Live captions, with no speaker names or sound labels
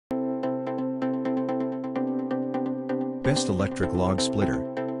Best electric log splitter.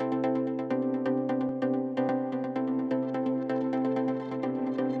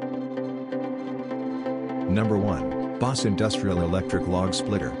 Number 1, Boss Industrial Electric Log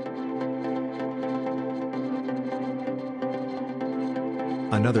Splitter.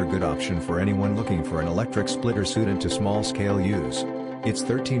 Another good option for anyone looking for an electric splitter suited to small-scale use. Its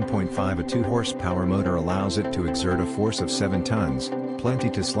 13.5 a 2 horsepower motor allows it to exert a force of 7 tons, plenty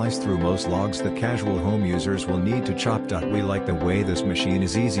to slice through most logs that casual home users will need to chop. We like the way this machine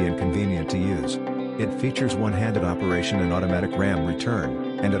is easy and convenient to use. It features one-handed operation and automatic ram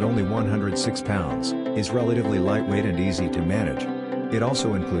return, and at only 106 pounds, is relatively lightweight and easy to manage. It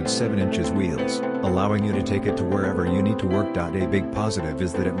also includes 7 inches wheels, allowing you to take it to wherever you need to work. A big positive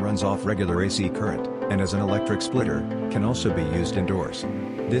is that it runs off regular AC current, and as an electric splitter, can also be used indoors.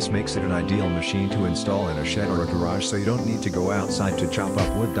 This makes it an ideal machine to install in a shed or a garage, so you don't need to go outside to chop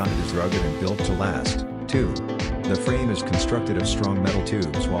up wood. It is rugged and built to last, too. The frame is constructed of strong metal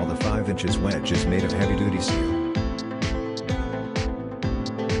tubes, while the 5 inches wedge is made of heavy-duty steel.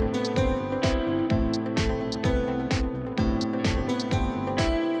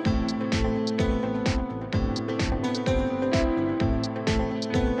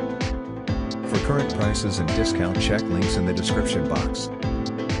 For current prices and discount, check links in the description box.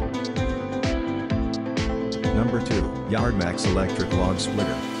 Number 2, Yardmax Electric Log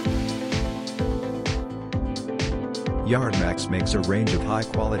Splitter. Yardmax makes a range of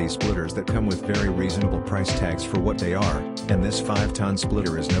high-quality splitters that come with very reasonable price tags for what they are, and this 5-ton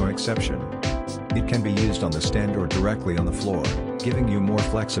splitter is no exception. It can be used on the stand or directly on the floor, giving you more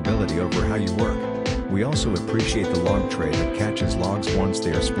flexibility over how you work. We also appreciate the log tray that catches logs once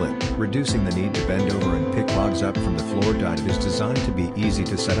they are split, reducing the need to bend over and pick logs up from the floor. It is designed to be easy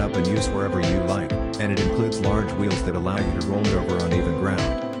to set up and use wherever you like, and it includes large wheels that allow you to roll it over uneven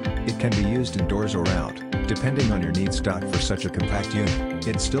ground. It can be used indoors or out, depending on your needs. For such a compact unit,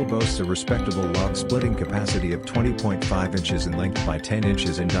 it still boasts a respectable log splitting capacity of 20.5 inches in length by 10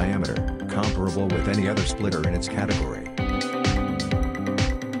 inches in diameter, comparable with any other splitter in its category.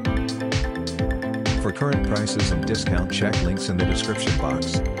 For current prices and discount, check links in the description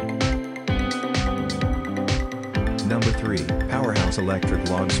box. Number 3, Powerhouse Electric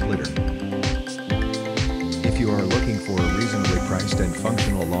Log Splitter. If you are looking for a reasonably priced and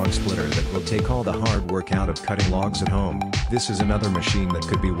functional log splitter that will take all the hard work out of cutting logs at home, this is another machine that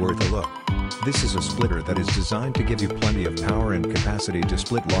could be worth a look. This is a splitter that is designed to give you plenty of power and capacity to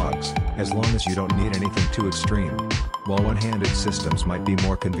split logs, as long as you don't need anything too extreme. While one-handed systems might be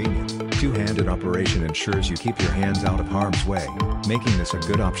more convenient, two-handed operation ensures you keep your hands out of harm's way, making this a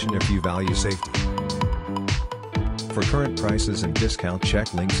good option if you value safety. For current prices and discount,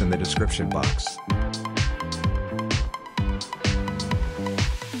 check links in the description box.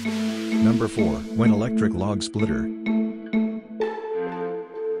 Number 4, When Electric Log Splitter.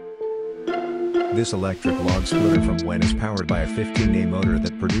 This electric log splitter from Wen is powered by a 15A motor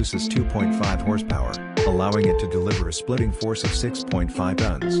that produces 2.5 horsepower, allowing it to deliver a splitting force of 6.5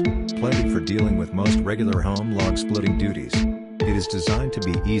 tons, plenty for dealing with most regular home log splitting duties. It is designed to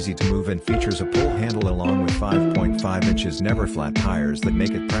be easy to move and features a pull handle along with 5.5 inches never flat tires that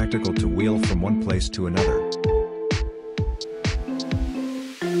make it practical to wheel from one place to another.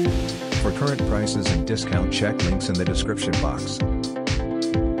 For current prices and discount, check links in the description box.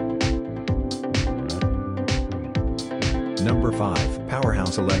 Number 5,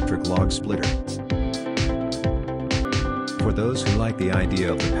 Powerhouse Electric Log Splitter. For those who like the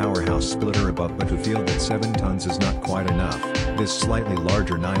idea of the Powerhouse splitter above but who feel that 7 tons is not quite enough, this slightly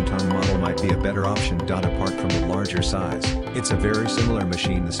larger 9-ton model might be a better option. Apart from the larger size, it's a very similar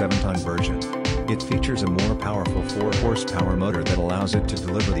machine, the 7-ton version. It features a more powerful 4 horsepower motor that allows it to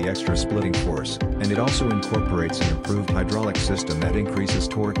deliver the extra splitting force, and it also incorporates an improved hydraulic system that increases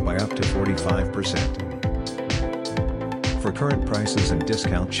torque by up to 45%. For current prices and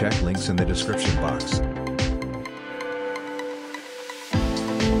discount, check links in the description box.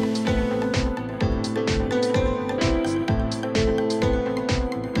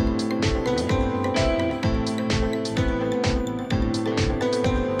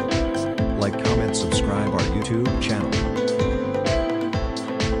 Like, comment, subscribe our YouTube channel.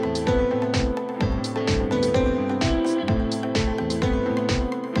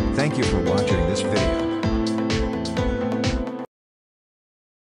 Thank you for watching this video.